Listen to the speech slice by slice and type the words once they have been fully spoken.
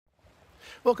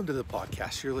Welcome to the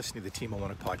podcast. You're listening to the Team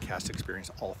Alona podcast experience,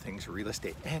 all things real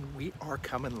estate. And we are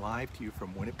coming live to you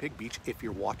from Winnipeg Beach. If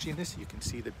you're watching this, you can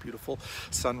see the beautiful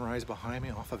sunrise behind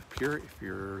me off of the pier. If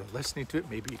you're listening to it,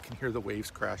 maybe you can hear the waves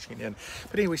crashing in.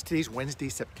 But anyways, today's Wednesday,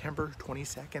 September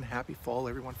 22nd. Happy fall,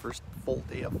 everyone. First full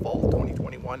day of fall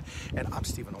 2021. And I'm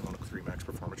Stephen Alona with Remax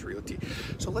Performance Realty.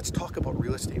 So let's talk about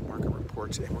real estate market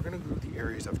reports. And we're going to go to the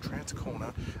areas of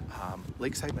Transcona,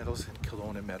 Lakeside Meadows and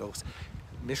Kelowna Meadows,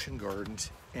 Mission Gardens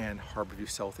and Harborview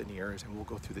South in the areas, and we'll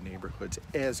go through the neighborhoods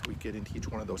as we get into each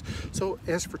one of those. So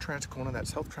as for Transcona,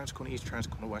 that's South Transcona, East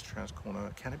Transcona, West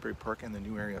Transcona, Canterbury Park, and the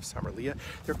new area of Summerlea.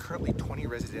 There are currently 20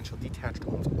 residential detached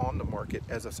homes on the market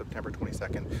as of September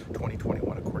 22nd,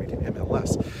 2021, according to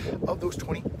MLS. Of those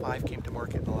 25 came to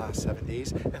market in the last 7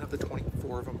 days, and of the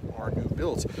 24 of them are new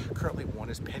builds. Currently, one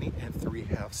is pending and 3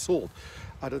 have sold.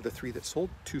 Out of the 3 that sold,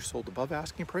 2 sold above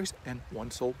asking price and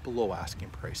 1 sold below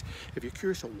asking price. If you're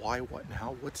curious of why, what, and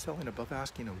how, what's selling above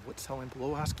asking and what's selling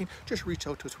below asking, just reach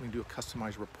out to us. We can do a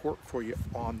customized report for you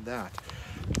on that.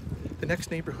 The next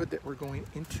neighborhood that we're going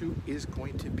into is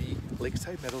going to be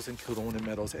Lakeside Meadows and Kelowna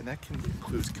Meadows, and that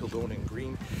includes Kildonan and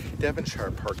Green,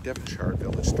 Devonshire Park, Devonshire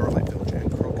Village, Starlight Village,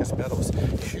 and Crocus Meadows.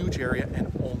 Huge area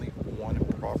and only one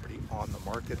property on the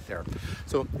market there.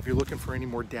 So if you're looking for any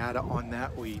more data on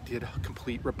that, we did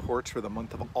complete reports for the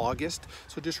month of August.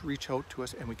 So just reach out to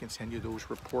us and we can send you those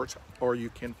reports, or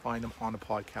you can find them on a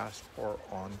podcast or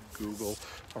on Google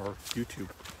or YouTube.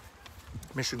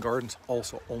 Mission Gardens,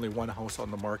 also only one house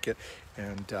on the market,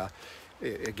 and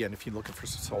again, if you're looking for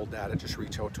some sold data, just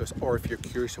reach out to us. Or if you're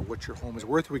curious of what your home is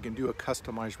worth, we can do a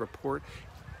customized report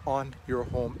on your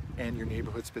home and your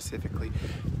neighborhood specifically,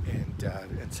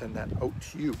 and send that out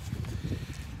to you.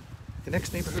 The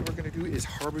next neighborhood we're going to do is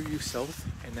Harborview South,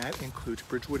 and that includes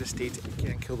Bridgewood Estates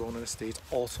and Kildonan Estates.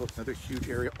 Also another huge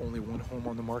area, only one home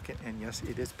on the market, and yes,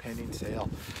 it is pending sale.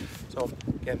 So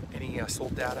again, any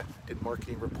sold data, did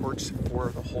marketing reports for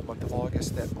the whole month of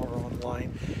August that are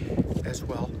online as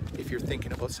well. If you're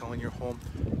thinking about selling your home,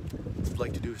 would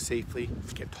like to do it safely,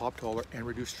 get top dollar, and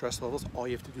reduce stress levels, all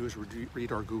you have to do is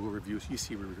read our Google reviews. You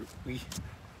see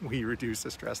we reduce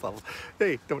the stress levels.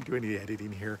 Hey, don't do any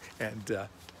editing here, and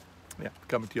yeah,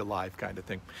 coming to you live kind of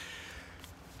thing.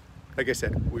 Like I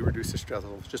said, we reduce the stress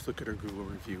levels. Just look at our Google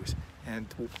reviews. And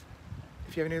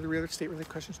if you have any other real estate related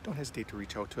questions, don't hesitate to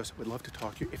reach out to us. We'd love to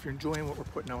talk to you. If you're enjoying what we're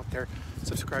putting out there,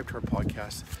 subscribe to our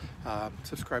podcast,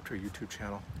 subscribe to our YouTube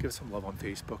channel, give us some love on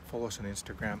Facebook, follow us on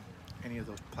Instagram, any of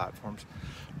those platforms,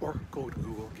 or go to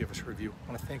Google, give us a review. I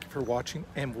want to thank you for watching,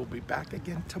 and we'll be back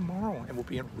again tomorrow, and we'll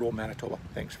be in rural Manitoba.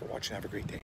 Thanks for watching. Have a great day.